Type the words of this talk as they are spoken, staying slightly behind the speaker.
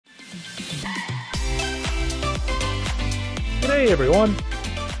Hey everyone!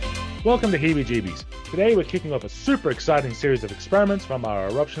 Welcome to Heebie Jeebies. Today we're kicking off a super exciting series of experiments from our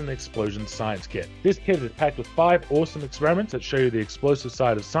Eruption and Explosions science kit. This kit is packed with 5 awesome experiments that show you the explosive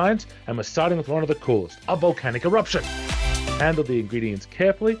side of science, and we're starting with one of the coolest, a volcanic eruption. Handle the ingredients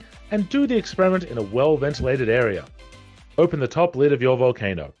carefully and do the experiment in a well-ventilated area. Open the top lid of your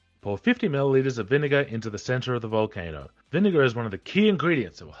volcano. Pour 50 milliliters of vinegar into the center of the volcano. Vinegar is one of the key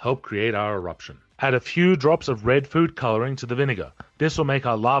ingredients that will help create our eruption. Add a few drops of red food coloring to the vinegar. This will make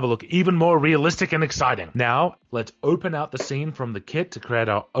our lava look even more realistic and exciting. Now, let's open out the scene from the kit to create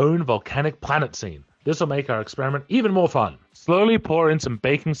our own volcanic planet scene. This will make our experiment even more fun. Slowly pour in some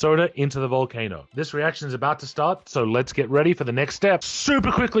baking soda into the volcano. This reaction is about to start, so let's get ready for the next step.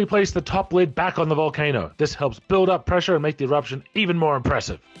 Super quickly place the top lid back on the volcano. This helps build up pressure and make the eruption even more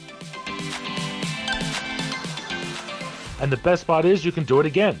impressive. And the best part is you can do it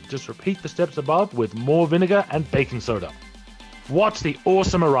again. Just repeat the steps above with more vinegar and baking soda. Watch the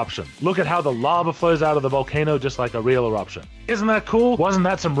awesome eruption. Look at how the lava flows out of the volcano just like a real eruption. Isn't that cool? Wasn't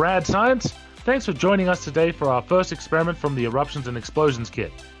that some rad science? Thanks for joining us today for our first experiment from the Eruptions and Explosions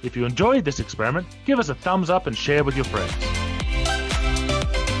kit. If you enjoyed this experiment, give us a thumbs up and share with your friends.